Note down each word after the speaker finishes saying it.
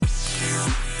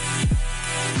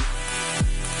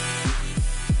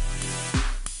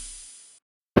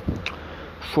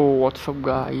So, what's up,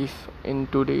 guys? In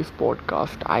today's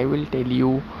podcast, I will tell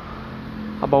you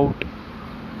about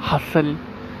hustle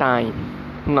time.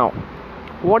 Now,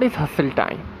 what is hustle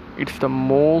time? It's the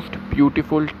most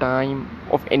beautiful time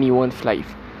of anyone's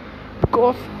life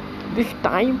because this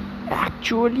time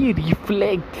actually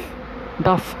reflects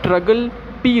the struggle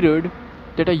period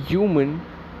that a human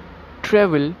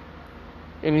travel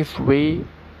in his way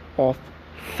of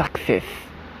success.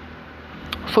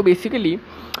 So basically,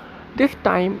 this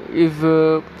time is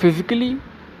physically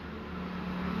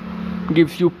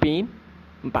gives you pain,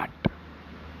 but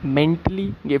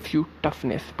mentally gives you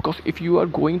toughness. Because if you are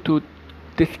going through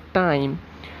this time,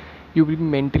 you will be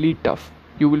mentally tough.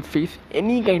 You will face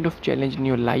any kind of challenge in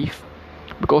your life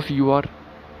because you are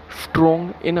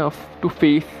strong enough to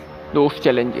face those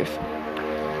challenges.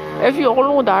 As we all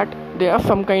know that there are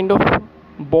some kind of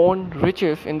born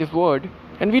riches in this world,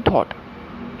 and we thought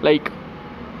like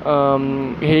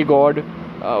hey God,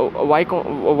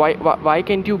 why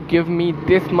can't you give me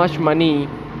this much money,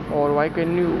 or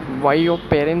why your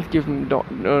parents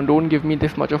don't give me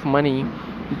this much of money.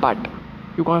 But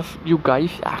you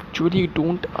guys actually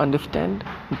don't understand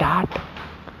that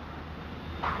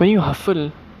when you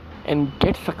hustle and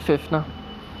get success now,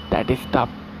 that is the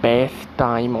best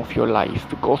time of your life.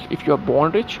 Because if you are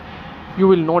born rich, you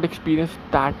will not experience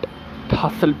that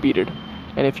hustle period,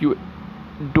 and if you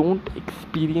don't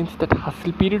experience that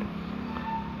hustle period,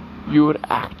 you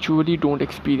actually don't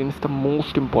experience the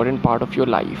most important part of your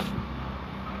life.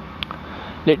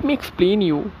 Let me explain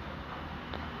you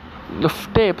the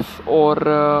steps, or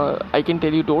I can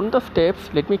tell you don't the steps.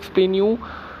 Let me explain you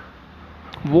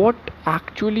what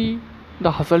actually the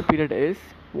hustle period is,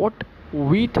 what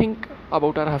we think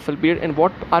about our hustle period, and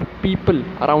what are people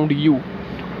around you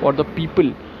or the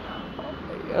people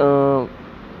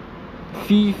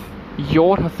sees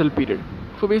your hustle period.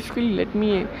 So basically, let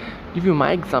me give you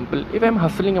my example. If I'm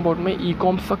hustling about my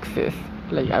e-com success,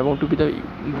 like I want to be the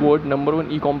world number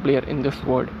one e-com player in this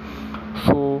world.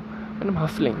 So when I'm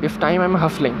hustling, this time I'm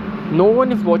hustling, no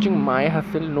one is watching my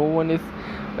hustle. No one is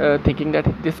thinking that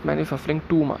this man is hustling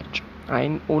too much.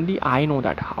 I know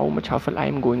that how much hustle I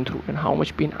am going through and how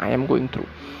much pain I am going through.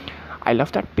 I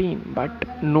love that pain,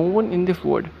 but no one in this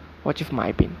world watches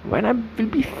my pain. When I will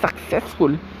be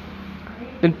successful,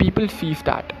 then people sees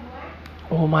that,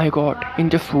 oh my God, in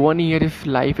just 1 year his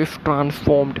life is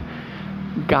transformed.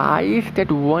 Guys,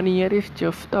 that 1 year is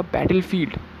just the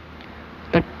battlefield.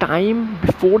 The time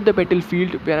before the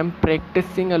battlefield where I'm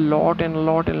practicing a lot,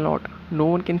 no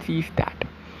one can see that.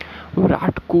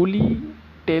 Virat Kohli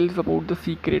tells about the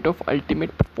secret of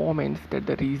ultimate performance, that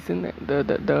the reason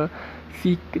the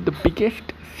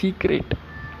biggest secret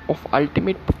of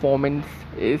ultimate performance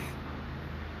is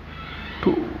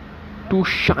to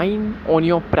shine on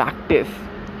your practice.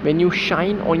 When you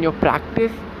shine on your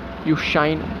practice, you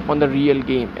shine on the real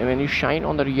game, and when you shine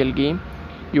on the real game,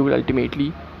 you will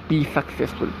ultimately be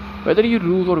successful. Whether you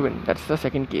lose or win, that's the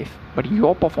second case, but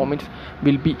your performance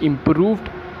will be improved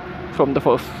from the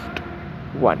first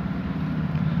one.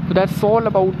 So that's all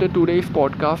about the today's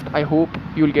podcast. I hope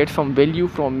you'll get some value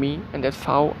from me, and that's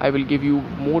how I will give you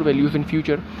more values in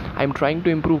future. I'm trying to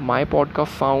improve my podcast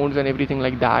sounds and everything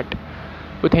like that.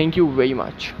 So thank you very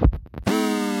much.